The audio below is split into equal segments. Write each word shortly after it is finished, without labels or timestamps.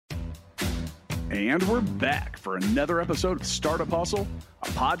And we're back for another episode of Startup Hustle, a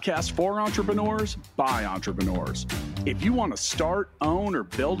podcast for entrepreneurs by entrepreneurs. If you want to start, own, or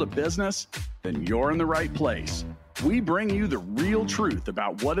build a business, then you're in the right place. We bring you the real truth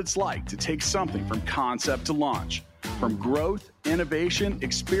about what it's like to take something from concept to launch. From growth, innovation,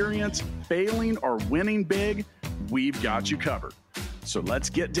 experience, failing, or winning big, we've got you covered. So let's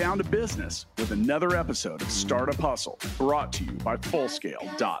get down to business with another episode of Startup Hustle, brought to you by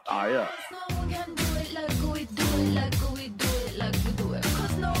Fullscale.io.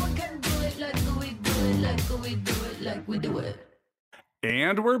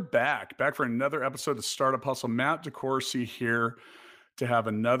 And we're back for another episode of Startup Hustle. Matt DeCoursey here to have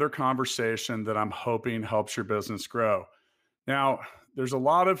another conversation that I'm hoping helps your business grow. Now, there's a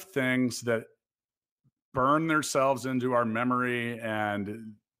lot of things that burn themselves into our memory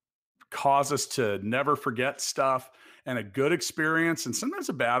and cause us to never forget stuff. And a good experience and sometimes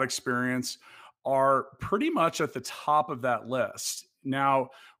a bad experience are pretty much at the top of that list. Now,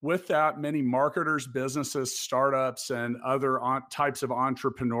 with that, many marketers, businesses, startups, and other types of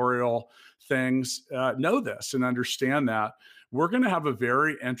entrepreneurial things know this and understand that. We're going to have a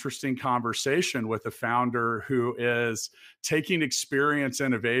very interesting conversation with a founder who is taking experience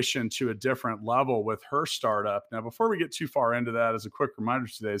innovation to a different level with her startup. Now, before we get too far into that, as a quick reminder,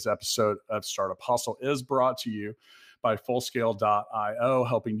 today's episode of Startup Hustle is brought to you by Fullscale.io,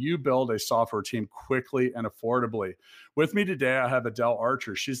 helping you build a software team quickly and affordably. With me today, I have Adele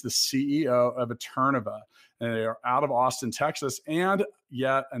Archer. She's the CEO of Eternova, and they are out of Austin, Texas, and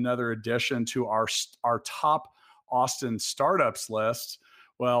yet another addition to our top Austin startups list.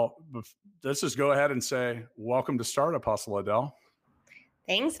 Well, let's just go ahead and say, welcome to Startup Hustle, Adele.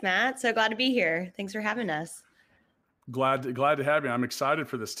 Thanks, Matt. So glad to be here. Thanks for having us. Glad to have you. I'm excited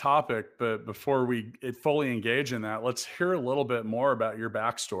for this topic, but before we fully engage in that, let's hear a little bit more about your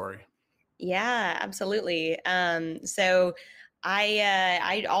backstory. Yeah, absolutely. So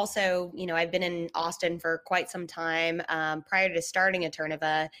I also, I've been in Austin for quite some time. Prior to starting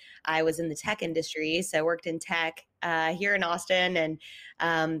Eternova, I was in the tech industry, so worked in tech here in Austin, and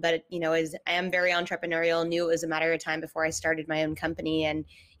but I am very entrepreneurial. Knew it was a matter of time before I started my own company, and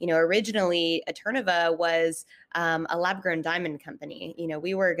originally Eternova was a lab-grown diamond company.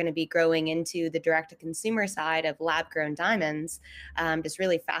 We were going to be growing into the direct-to-consumer side of lab-grown diamonds. Just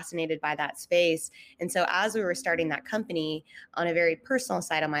really fascinated by that space, and so as we were starting that company, on a very personal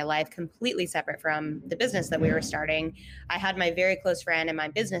side of my life, completely separate from the business that we were starting, I had my very close friend and my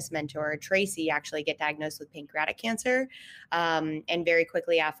business mentor, Tracy, actually get diagnosed with pancreatic cancer. And very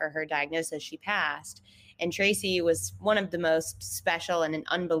quickly after her diagnosis, she passed. And Tracy was one of the most special and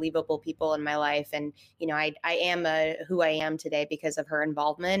unbelievable people in my life. And, I am who I am today because of her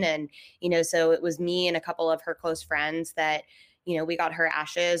involvement. And, so it was me and a couple of her close friends that we got her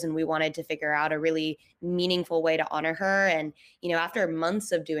ashes, and we wanted to figure out a really meaningful way to honor her. And, after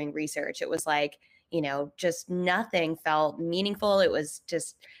months of doing research, it was like, just nothing felt meaningful. It was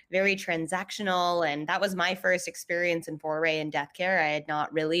just very transactional. And that was my first experience in foray in death care. I had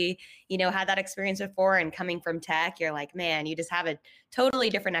not really, had that experience before. And coming from tech, you're like, man, you just have a totally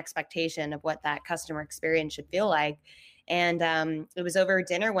different expectation of what that customer experience should feel like. And it was over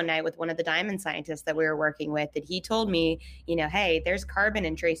dinner one night with one of the diamond scientists that we were working with that he told me, hey, there's carbon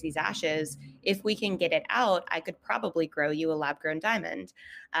in Tracy's ashes. If we can get it out, I could probably grow you a lab-grown diamond.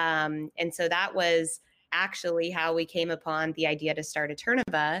 And so that was actually how we came upon the idea to start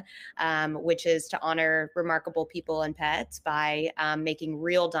Eternova, which is to honor remarkable people and pets by making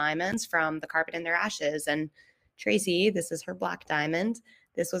real diamonds from the carbon in their ashes. And Tracy, this is her black diamond.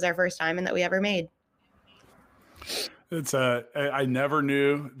 This was our first diamond that we ever made. I never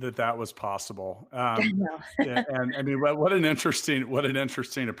knew that was possible. And I mean, what an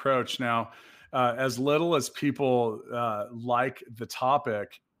interesting approach. Now, as little as people like the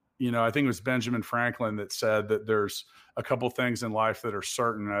topic, I think it was Benjamin Franklin that said that there's a couple things in life that are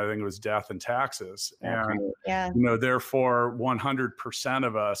certain. I think it was death and taxes. And, therefore 100%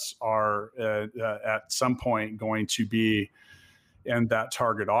 of us are at some point going to be in that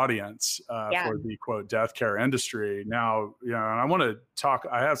target audience for the quote death care industry. Now, I want to talk,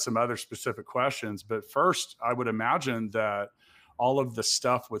 I have some other specific questions, but first I would imagine that all of the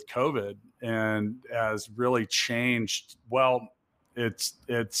stuff with COVID and has really changed. Well, it's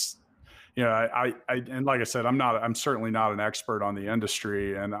I and like I said, I'm certainly not an expert on the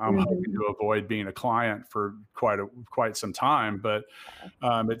industry, and I'm hoping to avoid being a client for quite some time. But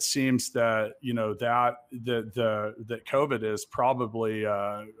it seems that that COVID is probably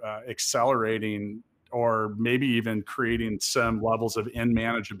accelerating or maybe even creating some levels of in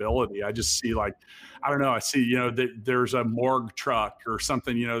manageability. I just see like, I don't know, I see, there's a morgue truck or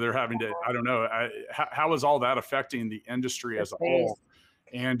something, they're having to, I don't know, how is all that affecting the industry The as a whole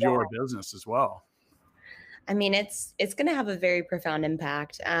space. and your business as well? I mean, it's going to have a very profound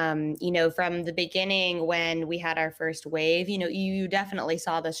impact. From the beginning when we had our first wave, you definitely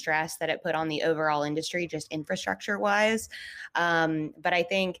saw the stress that it put on the overall industry, just infrastructure wise. But I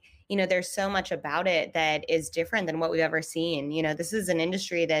think there's so much about it that is different than what we've ever seen. This is an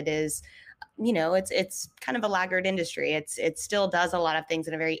industry that is it's kind of a laggard industry. It still does a lot of things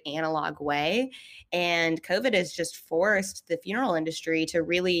in a very analog way, and COVID has just forced the funeral industry to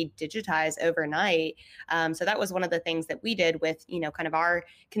really digitize overnight. So that was one of the things that we did with kind of our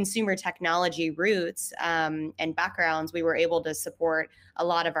consumer technology roots and backgrounds. We were able to support a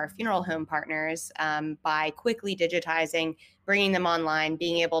lot of our funeral home partners by quickly digitizing, bringing them online,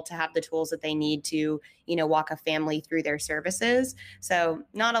 being able to have the tools that they need to walk a family through their services. So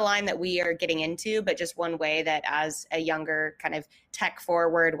not a line that we are getting into, but just one way that as a younger kind of tech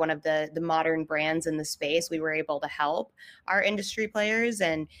forward, one of the modern brands in the space, we were able to help our industry players.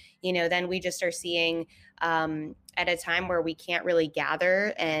 And, then we just are seeing at a time where we can't really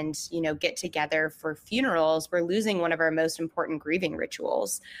gather and get together for funerals, we're losing one of our most important grieving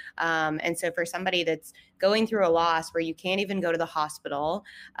rituals. And so for somebody that's going through a loss where you can't even go to the hospital,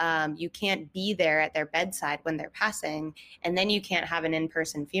 you can't be there at their bedside when they're passing, and then you can't have an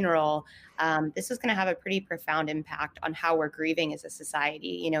in-person funeral, this is going to have a pretty profound impact on how we're grieving as a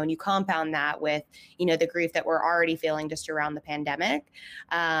society. And you compound that with the grief that we're already feeling just around the pandemic,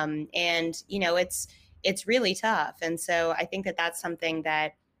 and it's really tough. And so I think that that's something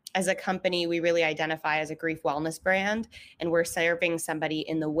that as a company, we really identify as a grief wellness brand, and we're serving somebody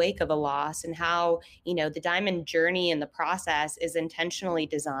in the wake of a loss, and how, the Diamond journey and the process is intentionally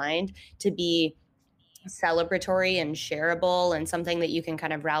designed to be celebratory and shareable and something that you can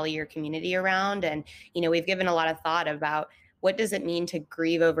kind of rally your community around. And, we've given a lot of thought about what does it mean to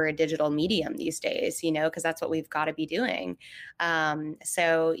grieve over a digital medium these days, because that's what we've got to be doing.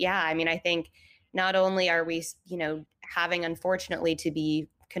 So yeah, I mean, I think not only are we, having unfortunately to be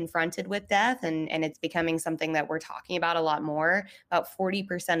confronted with death, and it's becoming something that we're talking about a lot more. About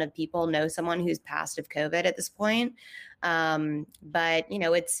 40% of people know someone who's passed of COVID at this point. But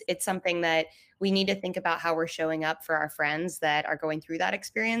it's something that we need to think about how we're showing up for our friends that are going through that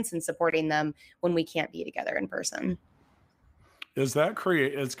experience and supporting them when we can't be together in person. Is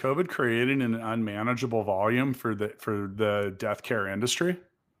COVID creating an unmanageable volume for the death care industry?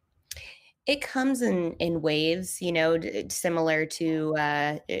 It comes in waves, similar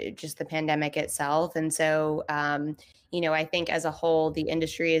to just the pandemic itself. And so, I think as a whole, the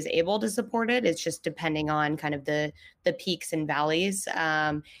industry is able to support it. It's just depending on kind of the peaks and valleys.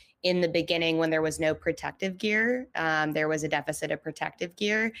 In the beginning, when there was no protective gear, there was a deficit of protective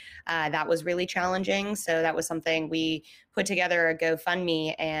gear. That was really challenging. So that was something we put together a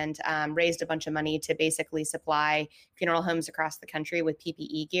GoFundMe and raised a bunch of money to basically supply funeral homes across the country with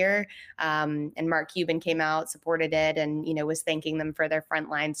PPE gear. And Mark Cuban came out, supported it, and was thanking them for their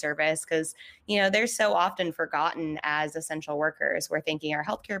frontline service, because they're so often forgotten as essential workers. We're thanking our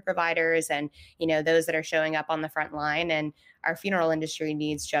healthcare providers and those that are showing up on the front line, and our funeral industry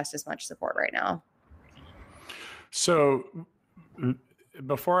needs just as much support right now. So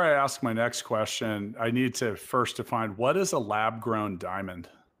before I ask my next question, I need to first define, what is a lab grown diamond?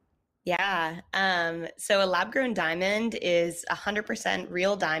 Yeah. So a lab grown diamond is 100%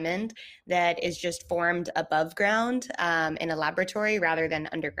 real diamond that is just formed above ground in a laboratory rather than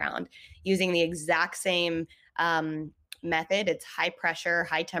underground, using the exact same method. It's high pressure,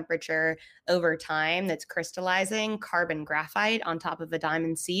 high temperature over time that's crystallizing carbon graphite on top of a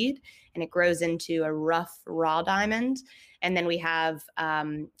diamond seed, and it grows into a rough raw diamond. And then we have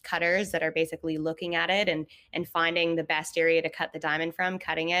cutters that are basically looking at it and finding the best area to cut the diamond from,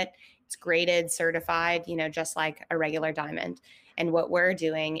 cutting it. It's graded, certified, just like a regular diamond. And what we're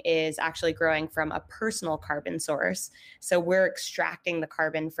doing is actually growing from a personal carbon source. So we're extracting the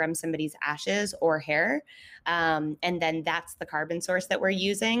carbon from somebody's ashes or hair. And then that's the carbon source that we're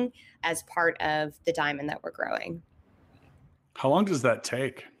using as part of the diamond that we're growing. How long does that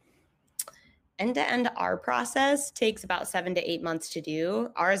take? End-to-end, our process takes about 7 to 8 months to do.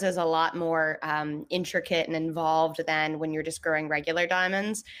 Ours is a lot more intricate and involved than when you're just growing regular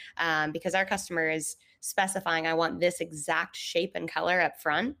diamonds, because our customer is specifying, I want this exact shape and color up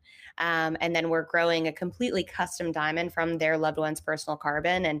front. And then we're growing a completely custom diamond from their loved one's personal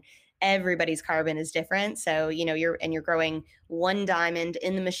carbon. And everybody's carbon is different. So, you're growing one diamond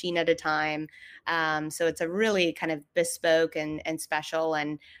in the machine at a time. So it's a really kind of bespoke and special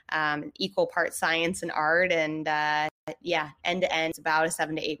and equal part science and art. And yeah, end to end, it's about a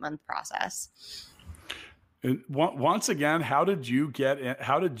 7 to 8 month process. And once again, how did you get in,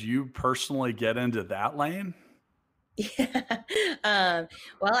 how did you personally get into that lane? Yeah.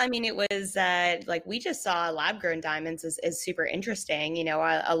 Well, I mean, it was like we just saw lab grown diamonds as super interesting.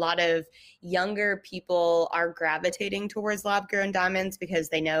 A lot of younger people are gravitating towards lab grown diamonds because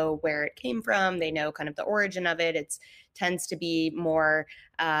they know where it came from. They know kind of the origin of it. It's tends to be more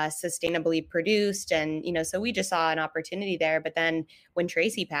sustainably produced. And, so we just saw an opportunity there. But then when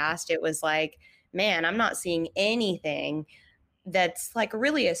Tracy passed, it was like, man, I'm not seeing anything that's like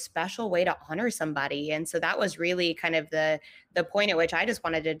really a special way to honor somebody. And so that was really kind of the point at which I just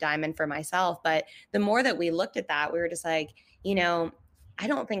wanted a diamond for myself. But the more that we looked at that, we were just like, I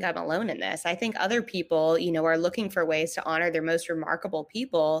don't think I'm alone in this. I think other people, are looking for ways to honor their most remarkable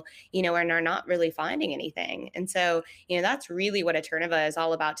people, and are not really finding anything. And so, that's really what Eternova is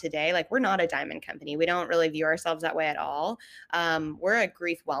all about today. Like, we're not a diamond company. We don't really view ourselves that way at all. We're a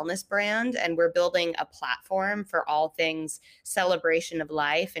grief wellness brand, and we're building a platform for all things celebration of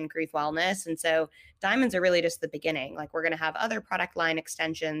life and grief wellness. And so diamonds are really just the beginning. Like, we're going to have other product line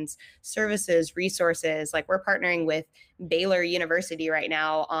extensions, services, resources. Like, we're partnering with Baylor University right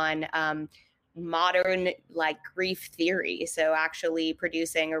now on modern like grief theory. So actually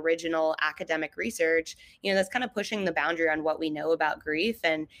producing original academic research, that's kind of pushing the boundary on what we know about grief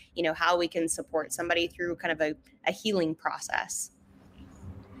and, how we can support somebody through kind of a healing process.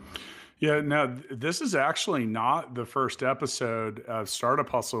 Yeah, no, this is actually not the first episode of Startup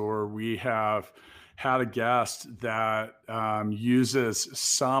Hustle where we have had a guest that uses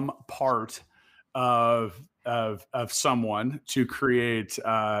some part of someone to create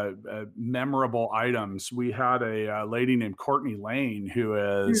memorable items. We had a lady named Courtney Lane who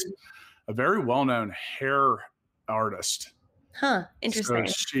is a very well-known hair artist. Huh. So Interesting.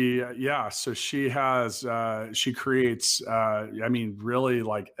 she has, she creates, really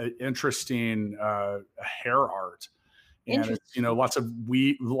like interesting hair art. And it's, Interesting. lots of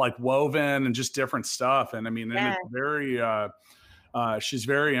like woven and just different stuff. And I mean, and Yeah. it's very, she's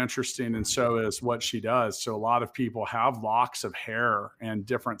very interesting. And so is what she does. So a lot of people have locks of hair and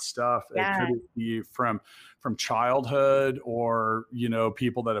different stuff. Yeah. It could be from childhood or,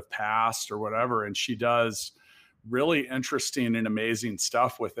 people that have passed or whatever. And she does really interesting and amazing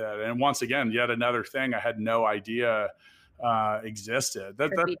stuff with it. And once again, yet another thing I had no idea existed.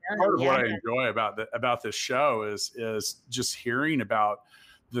 That's part of what I enjoy about this show is just hearing about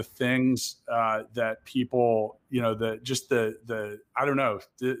the things that people, that just the I don't know.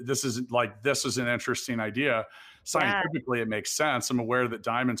 This is an interesting idea. Scientifically, it makes sense. I'm aware that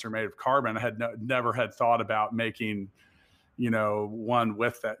diamonds are made of carbon. I had never had thought about making one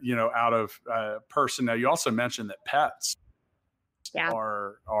with that, out of person. Now, you also mentioned that pets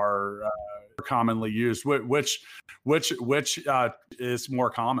are commonly used. Which is more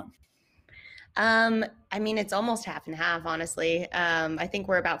common? I mean, it's almost half and half, honestly. I think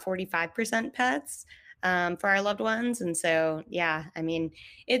we're about 45% pets for our loved ones. And so, yeah, I mean,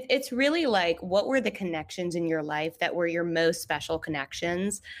 it's really like, what were the connections in your life that were your most special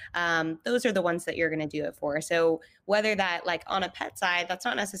connections? Those are the ones that you're going to do it for. So whether that like on a pet side, that's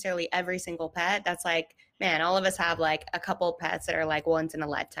not necessarily every single pet. That's like, man, all of us have like a couple pets that are like once in a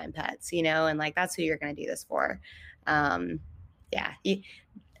lifetime pets, and like, that's who you're going to do this for. Yeah.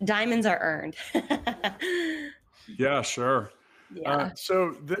 Diamonds are earned. Yeah, sure. Yeah.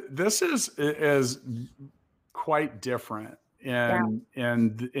 So this is quite different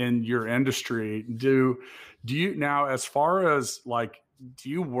in your industry. Do you now, as far as like, do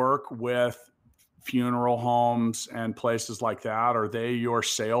you work with funeral homes and places like that? Are they your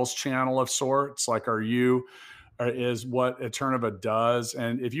sales channel of sorts? Like, is what Eternova does?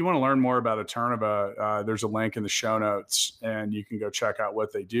 And if you want to learn more about Eternova, there's a link in the show notes and you can go check out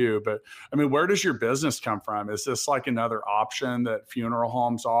what they do. But I mean, where does your business come from? Is this like another option that funeral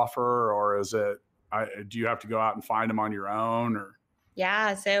homes offer, or is it, do you have to go out and find them on your own? Or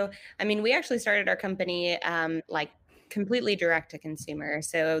Yeah. So, I mean, we actually started our company like completely direct to consumer.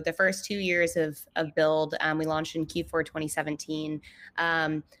 So the first 2 years of build, we launched in Q4 2017,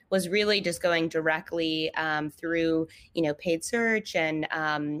 was really just going directly through, paid search and,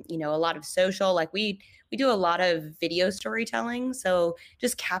 a lot of social. Like we do a lot of video storytelling. So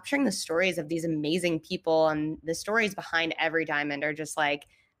just capturing the stories of these amazing people, and the stories behind every diamond are just like,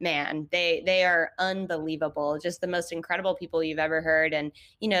 man, they are unbelievable. Just the most incredible people you've ever heard. And,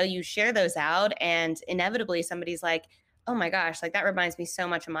 you share those out, and inevitably somebody's like, oh my gosh, like that reminds me so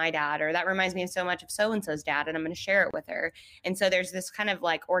much of my dad, or that reminds me so much of so and so's dad, and I'm going to share it with her. And so there's this kind of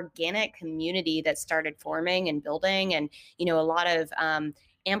like organic community that started forming and building, and a lot of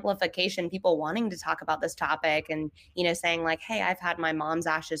amplification, people wanting to talk about this topic, and saying like, hey, I've had my mom's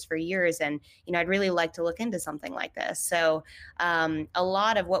ashes for years, and I'd really like to look into something like this. So a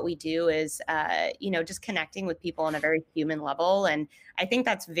lot of what we do is just connecting with people on a very human level, and I think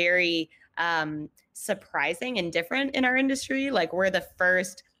that's very surprising and different in our industry. Like we're the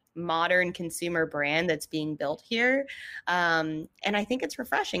first modern consumer brand that's being built here. And I think it's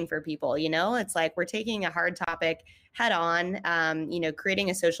refreshing for people. It's like we're taking a hard topic head on,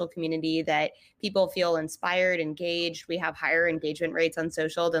 creating a social community that people feel inspired, engaged. We have higher engagement rates on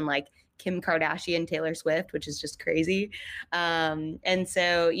social than like Kim Kardashian, Taylor Swift, which is just crazy. And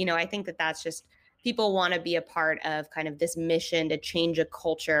so, I think that that's just people want to be a part of kind of this mission to change a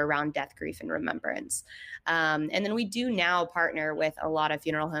culture around death, grief, and remembrance. And then we do now partner with a lot of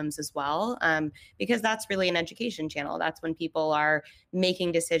funeral homes as well, because that's really an education channel. That's when people are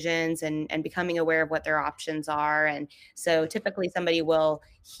making decisions and becoming aware of what their options are. And so typically somebody will,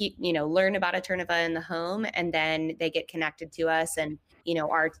 learn about Eterniva in the home, and then they get connected to us, and,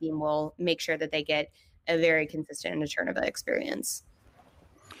 our team will make sure that they get a very consistent Eterniva experience.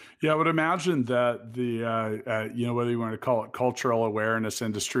 Yeah, I would imagine that whether you want to call it cultural awareness,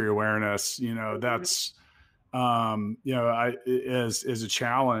 industry awareness, that's, is a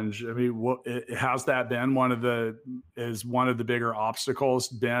challenge. I mean, has that been one of the bigger obstacles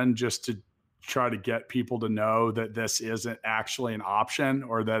been just to try to get people to know that this isn't actually an option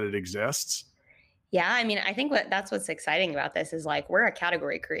or that it exists? Yeah, I mean, I think that's what's exciting about this is like we're a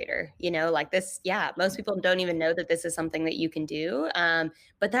category creator, like this. Yeah, most people don't even know that this is something that you can do,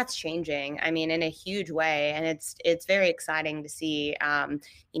 but that's changing. I mean, in a huge way, and it's very exciting to see.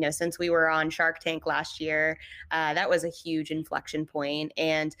 Since we were on Shark Tank last year, that was a huge inflection point,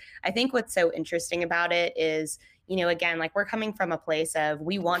 and I think what's so interesting about it is, again, like we're coming from a place of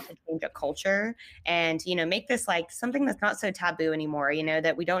we want to change a culture and, make this like something that's not so taboo anymore,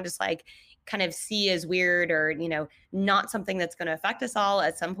 that we don't just like kind of see as weird or, not something that's going to affect us all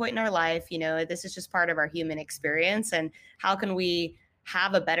at some point in our life. This is just part of our human experience. And how can we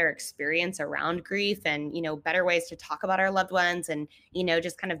have a better experience around grief and, better ways to talk about our loved ones and,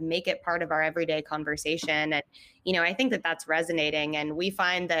 just kind of make it part of our everyday conversation. And, I think that that's resonating. And we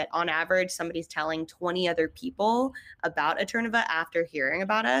find that on average, somebody's telling 20 other people about Eterniva after hearing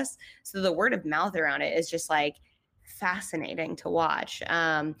about us. So the word of mouth around it is just like fascinating to watch.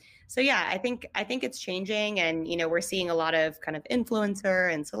 So yeah, I think it's changing, and we're seeing a lot of kind of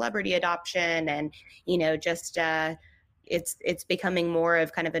influencer and celebrity adoption, and just it's becoming more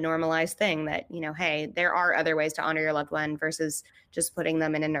of kind of a normalized thing that hey, there are other ways to honor your loved one versus just putting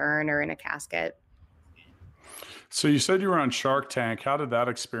them in an urn or in a casket. So you said you were on Shark Tank. How did that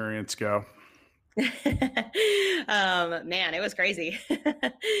experience go? Man, it was crazy.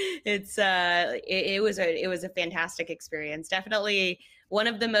 It was a fantastic experience. Definitely one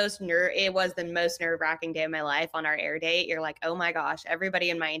of the it was the most nerve-wracking day of my life on our air date. You're like, oh my gosh, everybody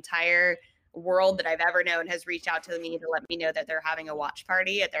in my entire world that I've ever known has reached out to me to let me know that they're having a watch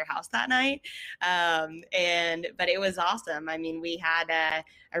party at their house that night. But it was awesome. I mean, we had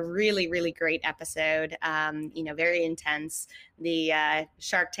a really, really great episode, very intense. The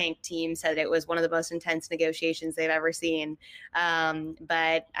Shark Tank team said it was one of the most intense negotiations they've ever seen.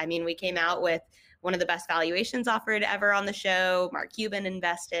 But I mean, we came out with one of the best valuations offered ever on the show. Mark Cuban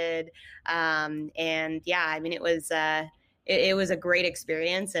invested. And yeah, I mean, it was a great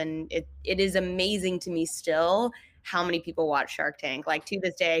experience, and it is amazing to me still how many people watch Shark Tank. Like to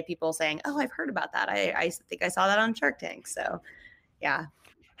this day, people saying, "Oh, I've heard about that. I think I saw that on Shark Tank." So, yeah.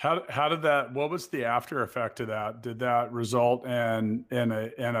 How did that? What was the after effect of that? Did that result in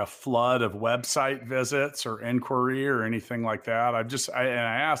a flood of website visits or inquiry or anything like that? I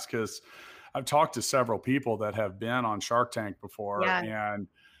ask because I've talked to several people that have been on Shark Tank before, Yeah. and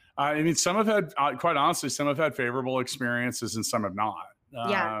I mean, some have had, quite honestly, some have had favorable experiences and some have not,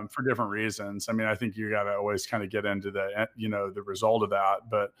 Yeah. for different reasons. I mean, I think you got to always kind of get into the result of that.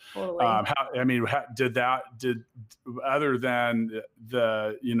 But Totally. did other than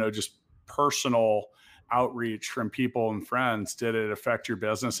just personal outreach from people and friends, did it affect your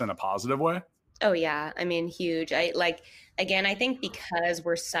business in a positive way? Oh yeah. I mean, huge. Again, I think because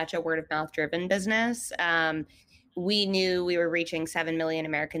we're such a word of mouth driven business, we knew we were reaching 7 million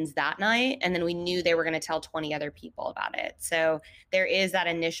Americans that night. And then we knew they were going to tell 20 other people about it. So there is that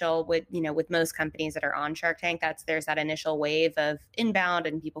initial with most companies that are on Shark Tank, there's that initial wave of inbound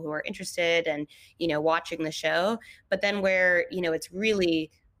and people who are interested and, watching the show. But then where, it's really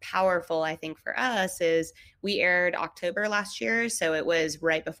powerful, I think, for us is we aired October last year. So it was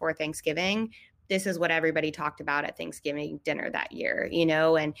right before Thanksgiving. This is what everybody talked about at Thanksgiving dinner that year,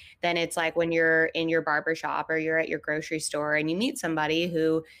 and then it's like when you're in your barber shop or you're at your grocery store and you meet somebody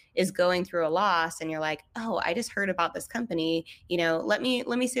who is going through a loss and you're like, oh, I just heard about this company, let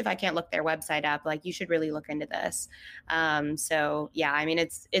me see if I can't look their website up. Like, you should really look into this. So yeah, I mean,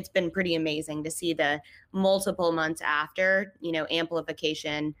 it's been pretty amazing to see the multiple months after,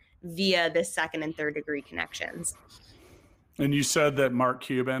 amplification via the second and third degree connections. And you said that Mark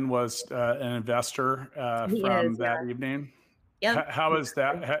Cuban was an investor He from is, that evening. yeah. How is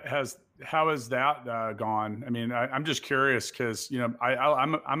that? How has that gone? I mean, I'm just curious because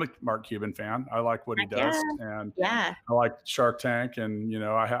I'm a Mark Cuban fan. I like what he does, Yeah, and yeah. I like Shark Tank, and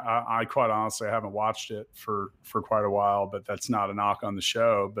I quite honestly haven't watched it for quite a while. But that's not a knock on the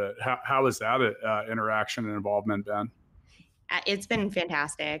show. But how has that interaction and involvement been? It's been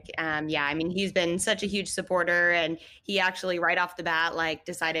fantastic. Yeah, I mean, he's been such a huge supporter, and he actually right off the bat like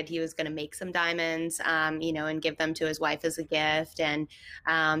decided he was going to make some diamonds, and give them to his wife as a gift. And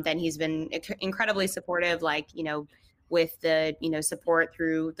then he's been incredibly supportive, like with the support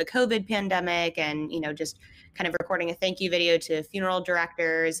through the COVID pandemic, and just kind of recording a thank you video to funeral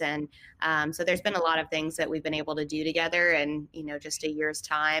directors. And so there's been a lot of things that we've been able to do together in just a year's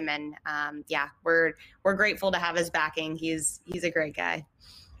time. And yeah, we're grateful to have his backing. He's a great guy.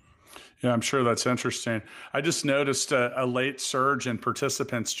 Yeah, I'm sure that's interesting. I just noticed a late surge in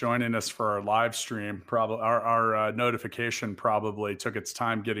participants joining us for our live stream. Probably our notification probably took its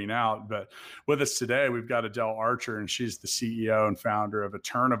time getting out. But with us today, we've got Adele Archer, and she's the CEO and founder of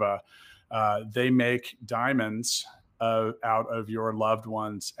Eternova. They make diamonds out of your loved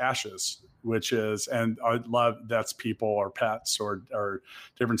one's ashes, which is, and I love that's people or pets or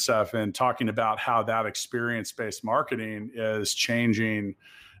different stuff, and talking about how that experience-based marketing is changing.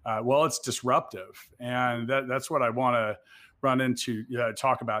 Well, it's disruptive, and that's what I want to run into,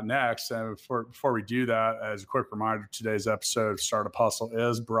 talk about next. And before we do that, as a quick reminder, today's episode of Startup Hustle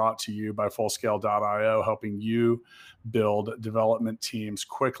is brought to you by Fullscale.io, helping you build development teams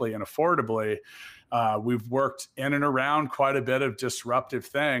quickly and affordably. We've worked in and around quite a bit of disruptive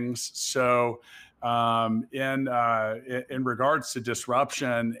things. So in regards to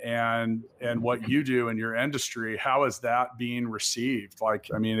disruption and what you do in your industry, how is that being received?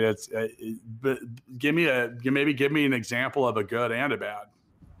 Like, I mean, but give me an example of a good and a bad.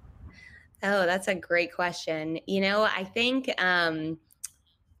 Oh, that's a great question.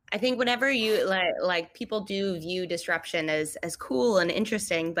 I think whenever you like people do view disruption as cool and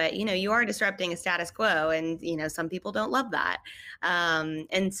interesting, but you are disrupting a status quo, and some people don't love that.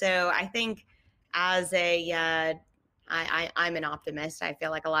 And so I think as I'm an optimist. I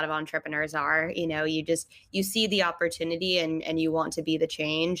feel like a lot of entrepreneurs are. You see the opportunity and you want to be the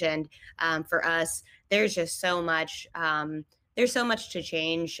change. And for us, there's just so much. There's so much to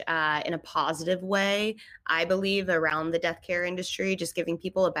change in a positive way, I believe, around the death care industry, just giving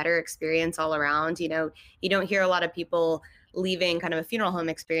people a better experience all around. You don't hear a lot of people leaving kind of a funeral home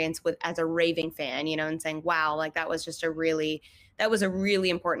experience as a raving fan, and saying, wow, like that was a really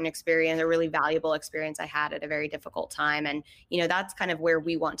important experience, a really valuable experience I had at a very difficult time. And, that's kind of where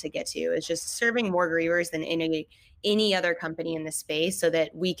we want to get to, is just serving more grievers than any other company in the space, so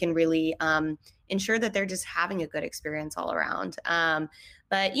that we can really ensure that they're just having a good experience all around.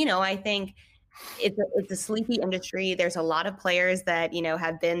 But I think it's a sleepy industry. There's a lot of players that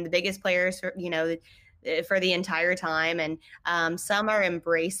have been the biggest players for the entire time, and some are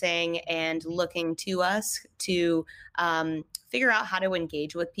embracing and looking to us to figure out how to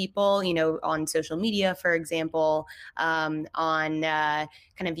engage with people, on social media, for example, on kind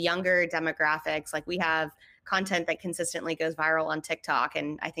of younger demographics. Like, we have content that consistently goes viral on TikTok.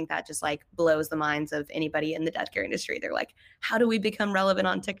 And I think that just like blows the minds of anybody in the death care industry. They're like, how do we become relevant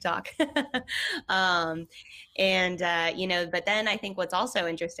on TikTok? But then I think what's also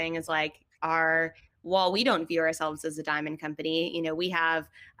interesting is like while we don't view ourselves as a diamond company, we have,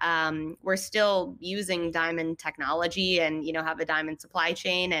 we're still using diamond technology and, have a diamond supply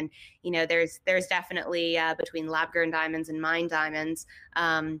chain. And, there's definitely between lab grown diamonds and mine diamonds,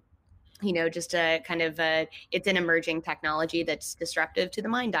 just a kind of it's an emerging technology that's disruptive to the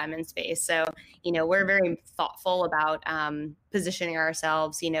mine diamond space. So, we're very thoughtful about positioning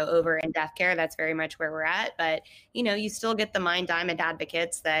ourselves, over in death care. That's very much where we're at. But, you still get the mine diamond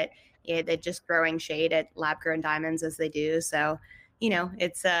advocates that they're just throwing shade at lab grown diamonds as they do. So,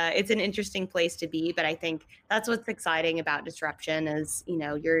 it's an interesting place to be. But I think that's what's exciting about disruption is,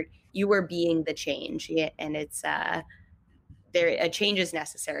 you are being the change, and it's a change is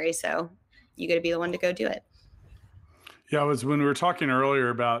necessary. So you got to be the one to go do it. Yeah, it was when we were talking earlier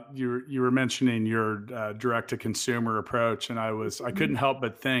about you were mentioning your direct to consumer approach, and I Mhm. couldn't help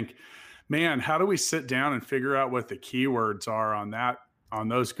but think, man, how do we sit down and figure out what the keywords are on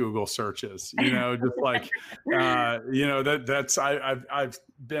those Google searches? Just like that's I've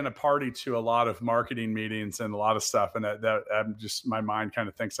been a party to a lot of marketing meetings and a lot of stuff, and that I'm just my mind kind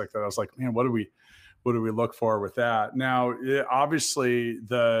of thinks like that. I was like, man, what do we look for with that? Now, obviously,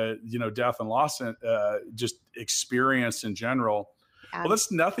 the death and loss, just experience in general. Yeah. Well,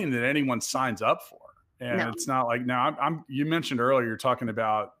 that's nothing that anyone signs up for, and No. it's not like now. I'm you mentioned earlier you're talking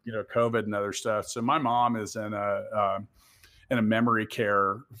about COVID and other stuff. So my mom is in a memory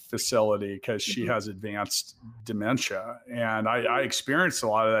care facility because she Mhm. has advanced dementia, and I experienced a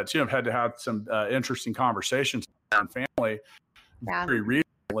lot of that too. I've had to have some interesting conversations with my family Yeah. very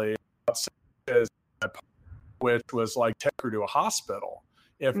recently, which was like take her to a hospital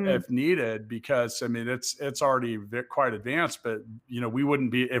Mm. if needed, because I mean it's already quite advanced, but we wouldn't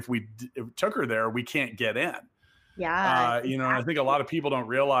be if we took her there, we can't get in. Yeah. And I think a Exactly. lot of people don't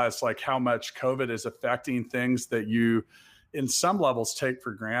realize like how much COVID is affecting things that you in some levels take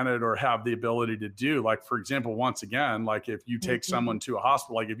for granted or have the ability to do. Like, for example, once again, like if you take Mhm. someone to a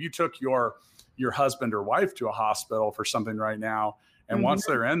hospital, like if you took your husband or wife to a hospital for something right now, and once Mhm.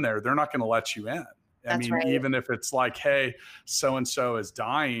 they're in there, they're not going to let you in. I That's mean, right. even if it's like, hey, so and so is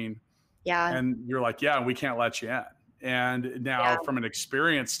dying, Yeah. and you're like, yeah, we can't let you in. And now, Yeah. from an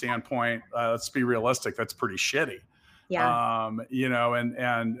experience standpoint, let's be realistic, that's pretty shitty. Yeah.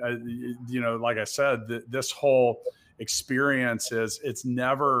 Like I said, this whole experience is it's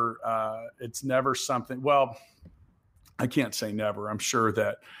never something. Well, I can't say never. I'm sure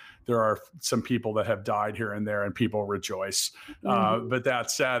that there are some people that have died here and there, and people rejoice. Mhm. But that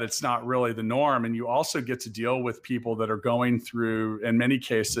said, it's not really the norm. And you also get to deal with people that are going through, in many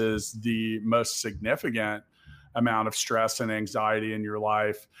cases, the most significant amount of stress and anxiety in your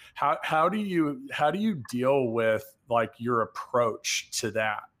life. How do you deal with like your approach to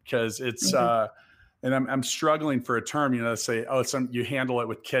that? Because it's Mhm. and I'm struggling for a term, say, oh, you handle it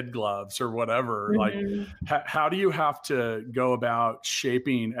with kid gloves or whatever. Like, Mhm. how do you have to go about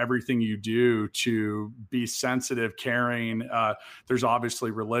shaping everything you do to be sensitive, caring? There's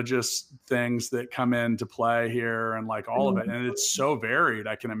obviously religious things that come into play here and like all of it. Mhm. And it's so varied.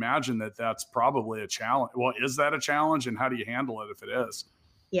 I can imagine that that's probably a challenge. Well, is that a challenge? And how do you handle it if it is?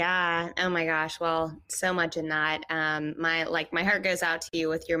 Yeah. Oh my gosh. Well, so much in that. My heart goes out to you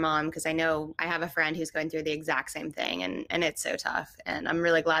with your mom because I know I have a friend who's going through the exact same thing, and it's so tough. And I'm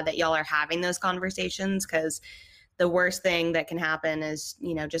really glad that y'all are having those conversations because the worst thing that can happen is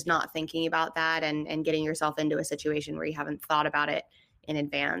just not thinking about that and getting yourself into a situation where you haven't thought about it in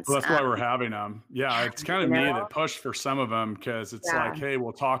advance. Well, that's why we're having them. Yeah, Yeah. it's kind of You me know. that pushed for some of them because it's like, Yeah. hey,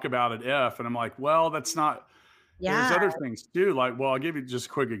 we'll talk about it if, and I'm like, well, that's not. There's Yeah. other things too. Like, well, I'll give you just a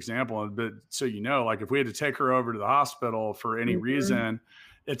quick example, but so like if we had to take her over to the hospital for any Mhm. reason,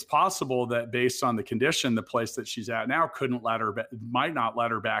 it's possible that based on the condition, the place that she's at now might not let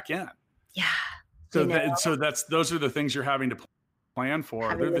her back in. Yeah. So You know, those are the things you're having to plan for.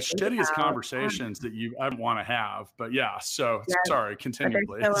 having They're the to think shittiest about. Yeah. conversations that I want to have. But yeah, so Yeah. sorry, But continue,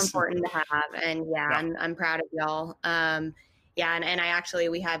 they're so please. important to have, and yeah, Yeah. I'm proud of y'all. Yeah, and I actually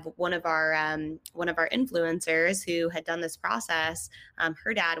we have one of our influencers who had done this process.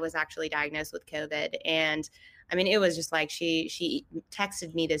 Her dad was actually diagnosed with COVID, and I mean, it was just like she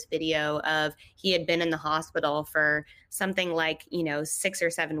texted me this video of he had been in the hospital for something like 6 or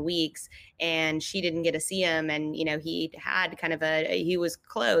 7 weeks, and she didn't get to see him, and he had kind of he was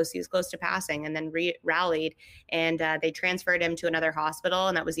close to passing, and then rallied, and they transferred him to another hospital,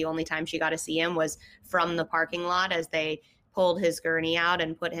 and that was the only time she got to see him was from the parking lot as they pulled his gurney out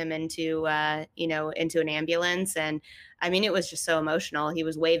and put him into into an ambulance. And I mean, it was just so emotional. He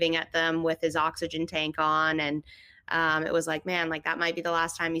was waving at them with his oxygen tank on, and it was like, man, like that might be the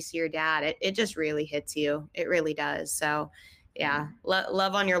last time you see your dad. It just really hits you. It really does. So yeah,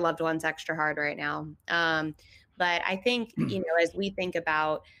 love on your loved ones extra hard right now. But I think as we think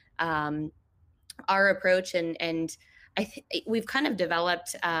about um, our approach, and we've kind of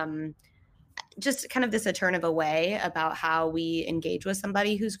developed just kind of this a turn of a way about how we engage with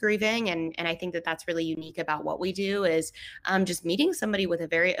somebody who's grieving, and I think that that's really unique about what we do is just meeting somebody with a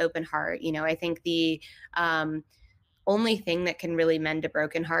very open heart. I think the only thing that can really mend a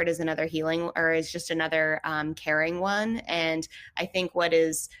broken heart is another healing, or is just another caring one. And I think what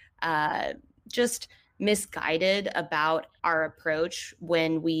is just misguided about our approach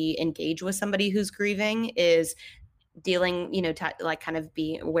when we engage with somebody who's grieving is dealing, like kind of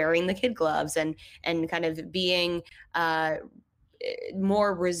be wearing the kid gloves and kind of being uh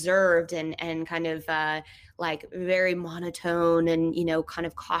more reserved and kind of like very monotone and, kind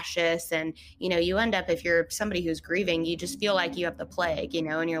of cautious. And, you end up, if you're somebody who's grieving, you just feel like you have the plague,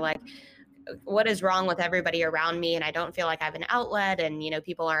 and you're like, what is wrong with everybody around me? And I don't feel like I have an outlet, and,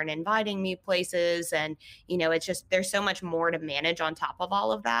 people aren't inviting me places. And, it's just, there's so much more to manage on top of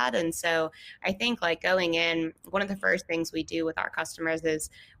all of that. And so I think, like, going in, one of the first things we do with our customers is,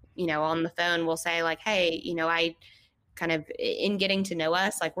 on the phone, we'll say, like, hey, I kind of, in getting to know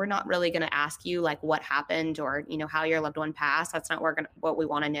us, like, we're not really going to ask you like what happened or, how your loved one passed. That's not what we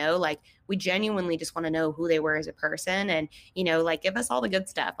want to know. Like, we genuinely just want to know who they were as a person, and, like, give us all the good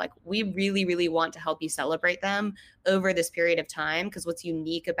stuff. Like, we really, really want to help you celebrate them over this period of time. Because what's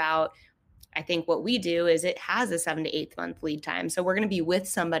unique about, I think, what we do is it has a 7 to 8 month lead time. So we're going to be with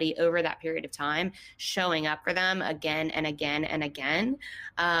somebody over that period of time, showing up for them again and again and again.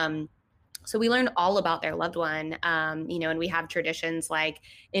 So we learned all about their loved one, and we have traditions like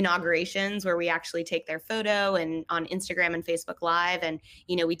inaugurations where we actually take their photo and on Instagram and Facebook Live, and,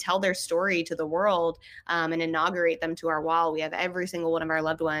 we tell their story to the world, and inaugurate them to our wall. We have every single one of our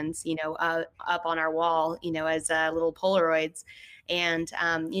loved ones, up on our wall, as little Polaroids. And,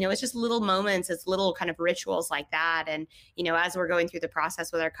 it's just little moments, it's little kind of rituals like that. And, as we're going through the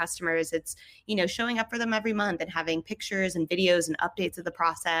process with our customers, it's, showing up for them every month and having pictures and videos and updates of the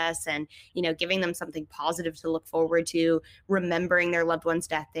process, and, giving them something positive to look forward to, remembering their loved one's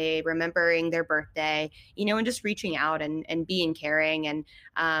death day, remembering their birthday, and just reaching out and being caring, and,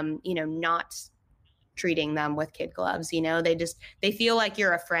 not treating them with kid gloves. They feel like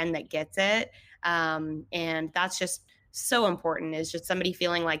you're a friend that gets it. And that's just so important, is just somebody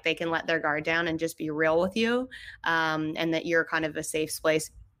feeling like they can let their guard down and just be real with you, and that you're kind of a safe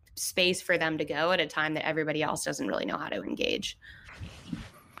space for them to go at a time that everybody else doesn't really know how to engage.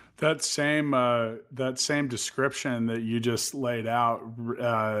 That same description that you just laid out,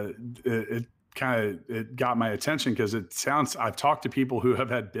 it got my attention, because I've talked to people who have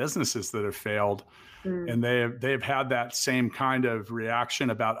had businesses that have failed, and they've had that same kind of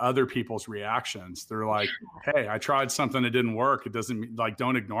reaction about other people's reactions. They're like, hey, I tried something that didn't work. It doesn't, like,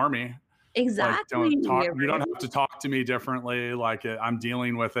 don't ignore me. Exactly. Like, don't talk. You don't have to talk to me differently. Like, I'm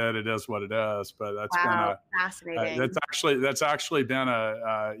dealing with it. It is what it is. But that's fascinating. That's actually been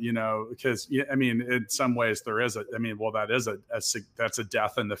because I mean, in some ways there is that's a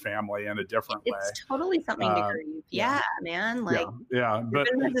death in the family in a different way. It's totally something to grieve. Yeah, man. Like, yeah. But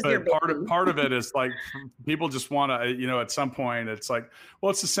part of it is like, people just want to, at some point it's like, well,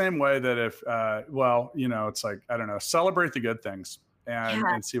 it's the same way that if, it's like, I don't know, celebrate the good things.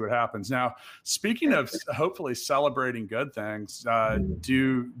 And see what happens. Now, speaking of hopefully celebrating good things, how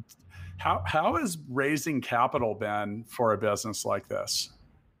has raising capital been for a business like this?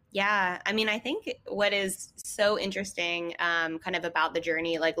 Yeah, I mean, I think what is so interesting, kind of about the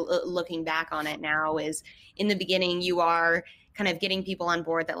journey, like looking back on it now, is in the beginning you are kind of getting people on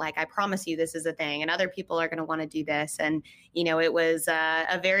board that, like, I promise you this is a thing, and other people are going to want to do this. And, it was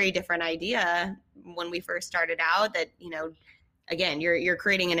a very different idea when we first started out, that, again, you're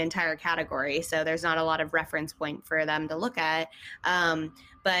creating an entire category, so there's not a lot of reference point for them to look at.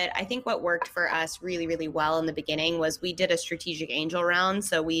 But I think what worked for us really, really well in the beginning was we did a strategic angel round.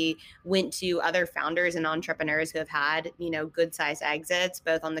 So we went to other founders and entrepreneurs who have had, good size exits,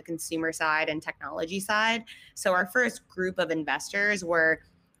 both on the consumer side and technology side. So our first group of investors were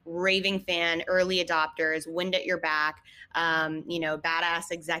raving fan, early adopters, wind at your back,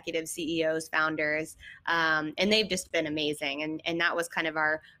 badass executive CEOs, founders. And they've just been amazing. And that was kind of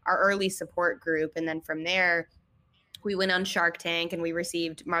our early support group. And then from there, we went on Shark Tank and we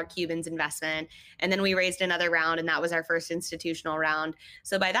received Mark Cuban's investment. And then we raised another round, and that was our first institutional round.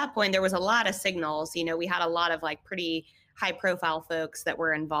 So by that point, there was a lot of signals. We had a lot of, like, pretty high profile folks that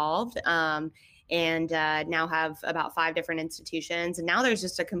were involved. And now have about 5 different institutions. And now there's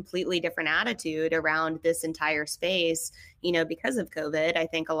just a completely different attitude around this entire space, because of COVID. I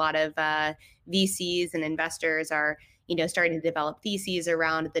think a lot of VCs and investors are, starting to develop theses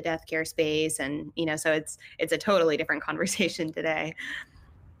around the death care space. And, so it's a totally different conversation today.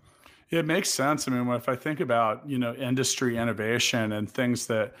 It makes sense. I mean, if I think about, industry innovation and things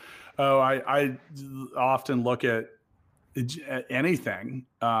that, I often look at anything.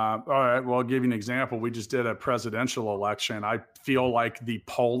 All right, well, I'll give you an example. We just did a presidential election. I feel like the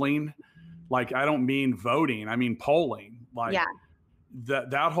polling, like, I don't mean voting, I mean polling. Like,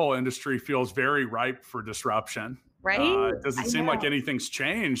 that whole industry feels very ripe for disruption. Right? It doesn't seem like anything's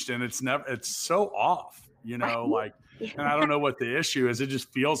changed, and it's so off, right? Like, And I don't know what the issue is. It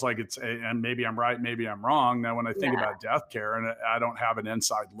just feels like and maybe I'm right, maybe I'm wrong. Now, when I think Yeah. about death care, and I don't have an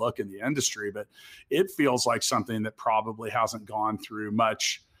inside look in the industry, but it feels like something that probably hasn't gone through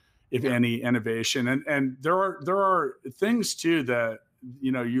much, if any, innovation. And there are things too that,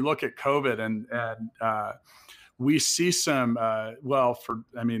 you look at COVID and we see some,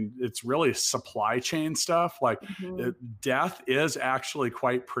 it's really supply chain stuff. Like Hmm. death is actually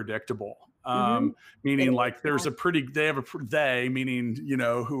quite predictable. Hmm. It Meaning is. like they meaning,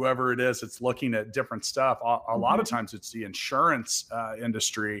 whoever it is, it's looking at different stuff. A lot of Hmm. times it's the insurance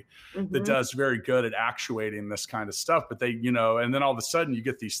industry that Hmm. does very good at actuating this kind of stuff. But and then all of a sudden you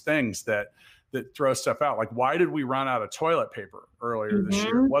get these things that throw stuff out. Like, why did we run out of toilet paper earlier this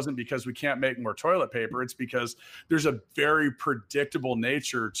year? It Hmm. wasn't because we can't make more toilet paper. It's because there's a very predictable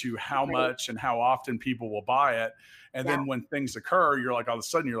nature to how Right. much and how often people will buy it. And Yeah. then when things occur, you're like, all of a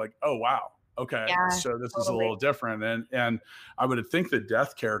sudden you're like, oh, wow. Okay. Yeah. So this is a Totally. little different. And I would think that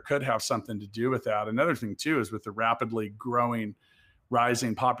death care could have something to do with that. Another thing too, is with the rapidly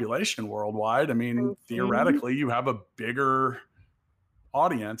rising population worldwide. I mean, Hmm. theoretically, you have a bigger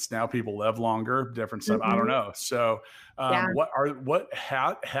audience now. People live longer, different stuff. I don't Hmm. know. So Yeah.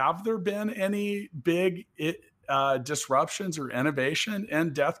 have there been any big disruptions or innovation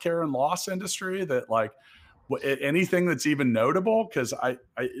in death care and loss industry that, like, anything that's even notable? Because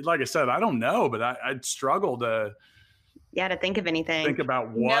like I said, I don't know, but I'd struggle to Yeah. To think of anything. think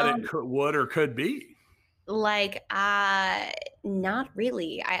about what No. it would or could be. Like, not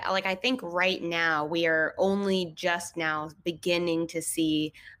really. I think right now we are only just now beginning to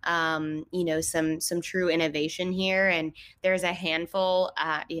see, some true innovation here, and there's a handful,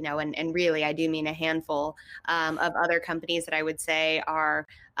 and really I do mean a handful of other companies that I would say are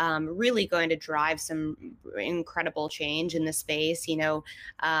really going to drive some incredible change in the space.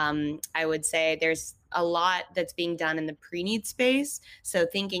 I would say there's a lot that's being done in the pre-need space. So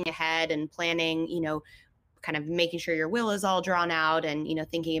thinking ahead and planning, kind of making sure your will is all drawn out and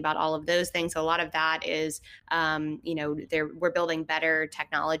thinking about all of those things. So a lot of that is we're building better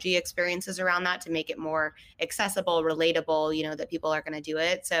technology experiences around that to make it more accessible, relatable, that people are going to do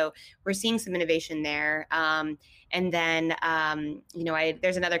it. So we're seeing some innovation there. And then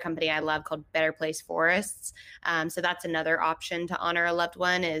there's another company I love called Better Place Forests. So that's another option to honor a loved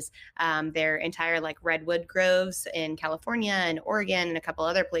one, is their entire like redwood groves in California and Oregon and a couple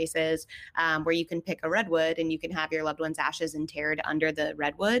other places, where you can pick a redwood and you can have your loved one's ashes interred under the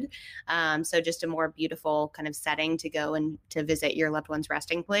redwood. So just a more beautiful kind of setting to go and to visit your loved one's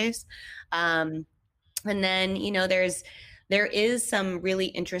resting place. And then, there is some really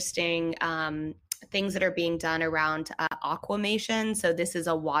interesting things that are being done around aquamation. So this is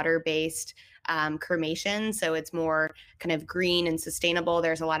a water-based cremation. So it's more kind of green and sustainable.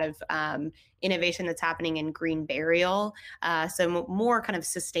 There's a lot of innovation that's happening in green burial. So more kind of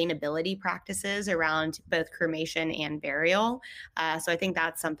sustainability practices around both cremation and burial. So I think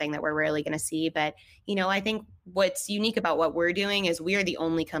that's something that we're really going to see. But, I think what's unique about what we're doing is we are the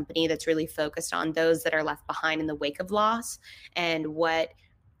only company that's really focused on those that are left behind in the wake of loss, and what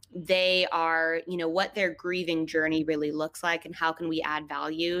they are, what their grieving journey really looks like, and how can we add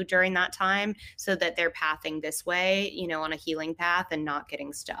value during that time so that they're pathing this way, on a healing path and not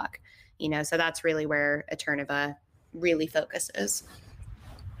getting stuck. So that's really where Eterniva really focuses.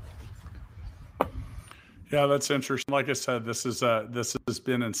 Yeah, that's interesting. Like I said, this has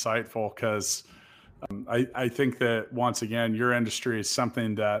been insightful because I think that, once again, your industry is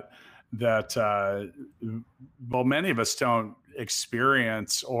something that many of us don't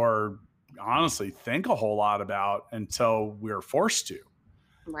experience or honestly think a whole lot about until we're forced to.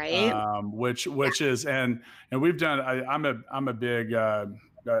 Right. Which is, and we've done. I'm a big. I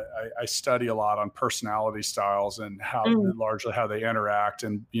study a lot on personality styles and largely how they interact,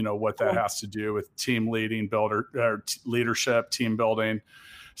 and what that has to do with team leadership, team building,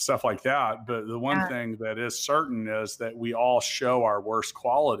 stuff like that. But the one thing that is certain is that we all show our worst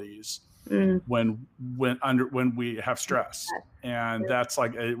qualities when we have stress, and that's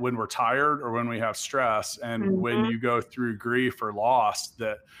like when we're tired or when we have stress, and when you go through grief or loss,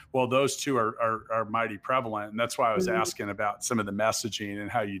 those two are mighty prevalent. And that's why I was asking about some of the messaging and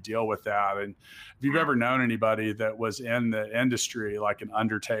how you deal with that. And if you've ever known anybody that was in the industry, like an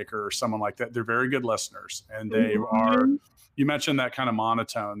undertaker or someone like that, they're very good listeners, and they are. You mentioned that kind of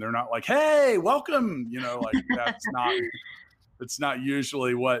monotone. They're not like, "Hey, welcome," like that's not. It's not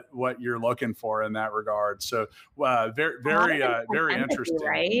usually what you're looking for in that regard. So very interesting,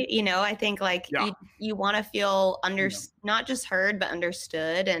 right? I think like you want to feel not just heard but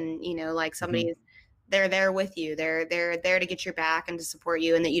understood, and like somebody's they're there with you. They're there to get your back and to support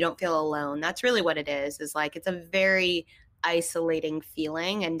you, and that you don't feel alone. That's really what it is like, it's a very isolating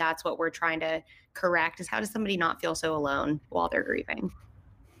feeling. And that's what we're trying to correct, is how does somebody not feel so alone while they're grieving?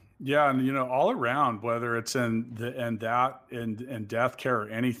 Yeah, and all around, whether it's in death care or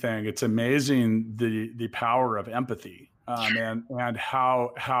anything, it's amazing the power of empathy, and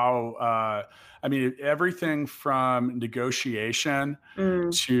how I mean, everything from negotiation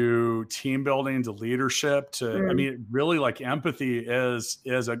Mm, to team building to leadership to, I mm, mean, really, like, empathy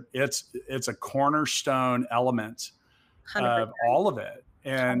it's a cornerstone element 100%. of all of it.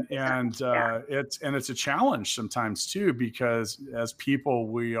 And 100%. Yeah. it's a challenge sometimes too, because as people,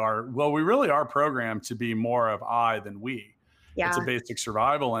 we really are programmed to be more of I than we. It's a Yeah. basic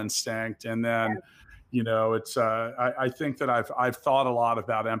survival instinct. And then, Yeah. it's I think that I've thought a lot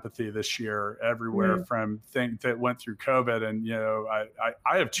about empathy this year, everywhere Mm, from things that went through COVID. And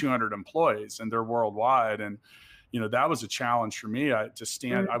I have 200 employees and they're worldwide. And that was a challenge for me. I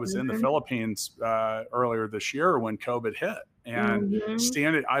was in the mhm, Philippines earlier this year when COVID hit, and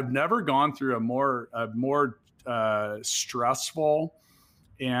mhm. I've never gone through a more stressful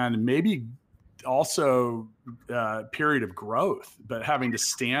and maybe also period of growth, but having to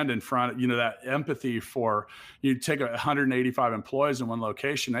stand in front, that empathy for, you take 185 employees in one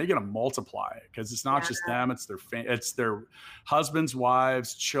location. Now you got to multiply it, because it's not Yeah. just them, it's their husbands,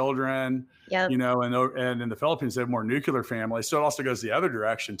 wives, children, Yep. and in the Philippines, they have more nuclear families. So it also goes the other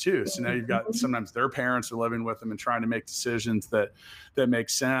direction too. So now you've got, Mhm, sometimes their parents are living with them and trying to make decisions that make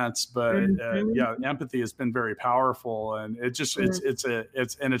sense. But mhm, yeah, empathy has been very powerful, and it just, mm,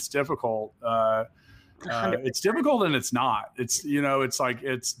 it's difficult. 100%. It's difficult, and it's not. It's like,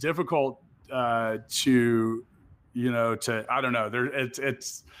 it's difficult to I don't know.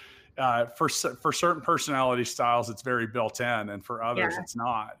 It's for certain personality styles, it's very built in, and for others, Yeah. it's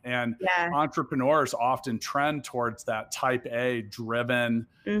not. And Yeah. entrepreneurs often trend towards that type A driven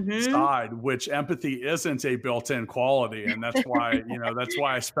Mhm. side, which empathy isn't a built-in quality. And that's why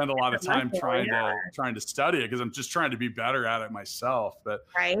I spend a lot of time Delightful, trying to study it, because I'm just trying to be better at it myself. But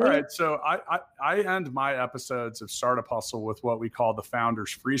all right? right, so I end my episodes of Startup Hustle with what we call the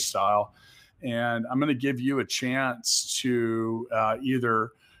Founders Freestyle, and I'm going to give you a chance to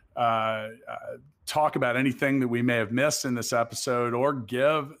either uh, talk about anything that we may have missed in this episode, or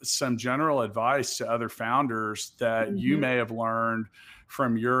give some general advice to other founders that you Mhm, may have learned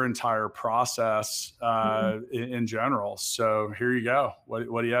from your entire process mhm. in general. So here you go.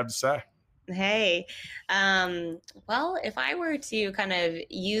 What do you have to say? Hey, um, well, if I were to kind of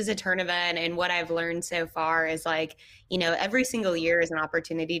use a Turneva, and what I've learned so far is like, every single year is an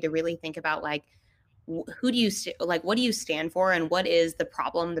opportunity to really think about like, who do you like, what do you stand for, and what is the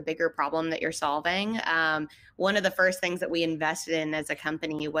problem, the bigger problem that you're solving. One of the first things that we invested in as a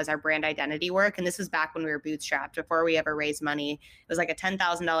company was our brand identity work, and this was back when we were bootstrapped, before we ever raised money. It was like a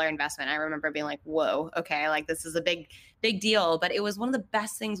 $10,000 investment. I remember being like, whoa, okay, like this is a big deal. But it was one of the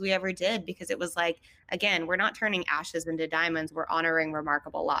best things we ever did, because it was like, again, we're not turning ashes into diamonds, we're honoring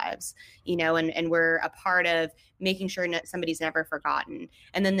remarkable lives, and we're a part of making sure that somebody's never forgotten.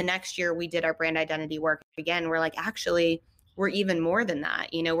 And then the next year we did our brand identity work again. We're like, actually, we're even more than that.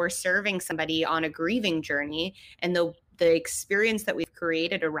 We're serving somebody on a grieving journey, and the experience that we've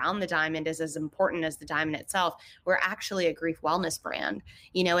created around the diamond is as important as the diamond itself. We're actually a grief wellness brand,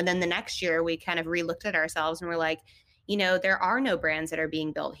 and then the next year we kind of re-looked at ourselves and we're like, there are no brands that are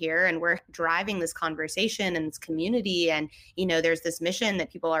being built here, and we're driving this conversation and this community. And, there's this mission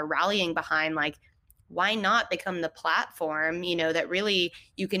that people are rallying behind. Like, why not become the platform, that really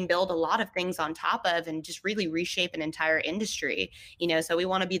you can build a lot of things on top of, and just really reshape an entire industry, so we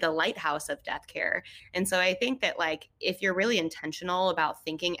want to be the lighthouse of death care. And so I think that, like, if you're really intentional about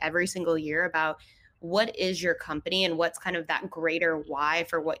thinking every single year about what is your company and what's kind of that greater why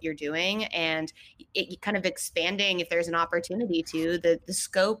for what you're doing, and it kind of expanding, if there's an opportunity to, the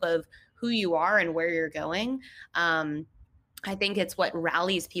scope of who you are and where you're going. I think it's what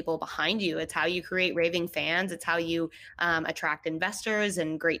rallies people behind you. It's how you create raving fans. It's how you attract investors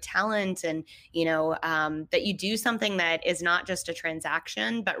and great talent, and that you do something that is not just a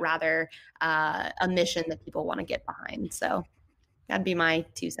transaction, but rather a mission that people want to get behind. So that'd be my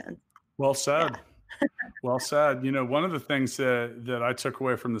 2 cents. Well Yeah. said. Well said. One of the things that I took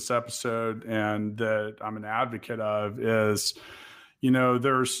away from this episode, and that I'm an advocate of, is,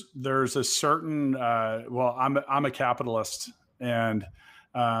 there's a certain, well, I'm a capitalist, and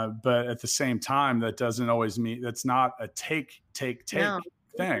but at the same time, that doesn't always mean, that's not a take No.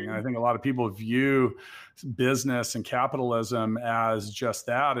 thing. And I think a lot of people view business and capitalism as just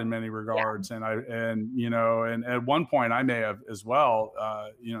that in many regards. And and at one point I may have as well,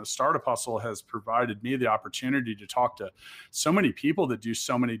 Startup Hustle has provided me the opportunity to talk to so many people that do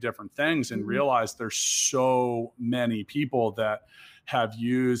so many different things and realize there's so many people that have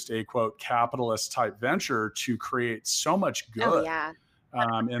used a quote capitalist type venture to create so much good.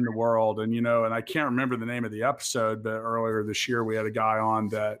 In the world. And, and I can't remember the name of the episode, but earlier this year, we had a guy on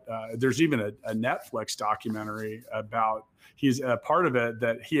that there's even a Netflix documentary about, he's a part of it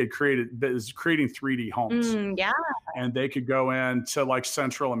that he had created, that is creating 3D homes. And they could go into like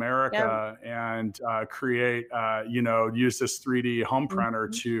Central America and create, use this 3D home printer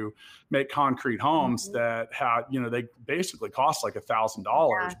to make concrete homes that had, they basically cost like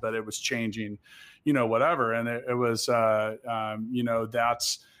 $1,000, but it was changing whatever. And it was,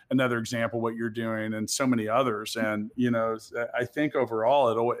 that's another example what you're doing and so many others. And, I think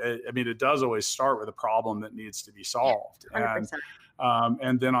overall, it does always start with a problem that needs to be solved. 100%.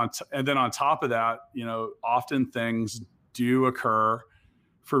 And then on top of that, often things do occur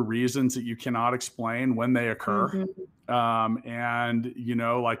for reasons that you cannot explain when they occur.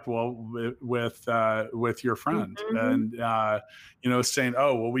 With your friend and, saying,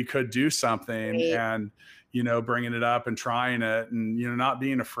 oh, well, we could do something and, bringing it up and trying it and, not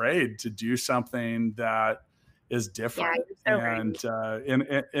being afraid to do something that is different. In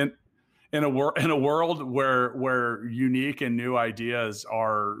a world where unique and new ideas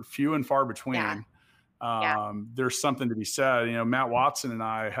are few and far between, there's something to be said. Matt Watson and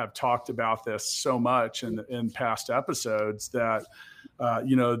I have talked about this so much in past episodes that,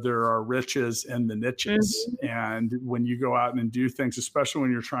 there are riches in the niches. And when you go out and do things, especially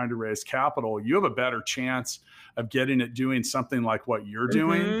when you're trying to raise capital, you have a better chance of getting it doing something like what you're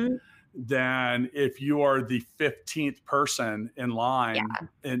doing than if you are the 15th person in line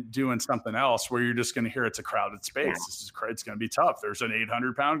and doing something else where you're just going to hear it's a crowded space. It's going to be tough. There's an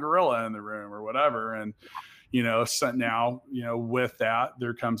 800-pound gorilla in the room or whatever. And, so now, with that,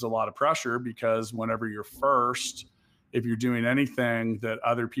 there comes a lot of pressure because whenever you're first, if you're doing anything that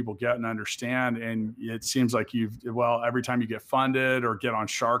other people get and understand, and it seems like every time you get funded or get on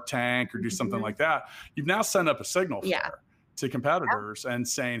Shark Tank or do something like that, you've now sent up a signal to competitors and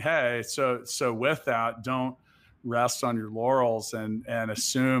saying, hey, so with that, don't rest on your laurels and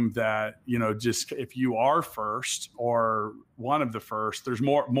assume that, just if you are first or one of the first, there's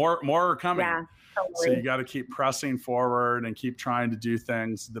more are coming. So you got to keep pressing forward and keep trying to do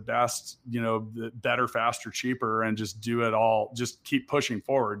things the best, the better, faster, cheaper, and just do it all. Just keep pushing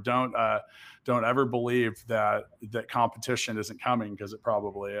forward. Don't ever believe that competition isn't coming, because it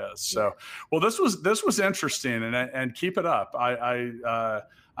probably is. So, well, this was interesting, and keep it up.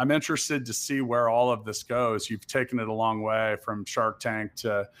 I'm interested to see where all of this goes. You've taken it a long way from Shark Tank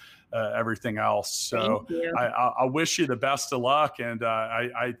to everything else. So I wish you the best of luck. And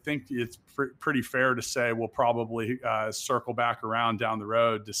I think it's pretty fair to say we'll probably circle back around down the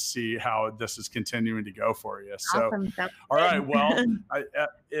road to see how this is continuing to go for you. So, all right. Well,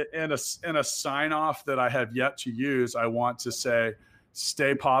 in a sign off that I have yet to use, I want to say,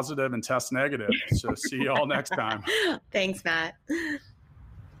 stay positive and test negative. So see you all next time. Thanks, Matt.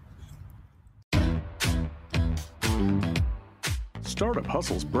 Startup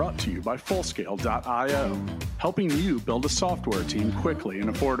Hustles brought to you by Fullscale.io, helping you build a software team quickly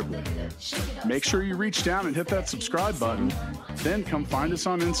and affordably. Make sure you reach down and hit that subscribe button, then come find us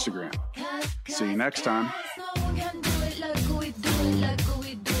on Instagram. See you next time.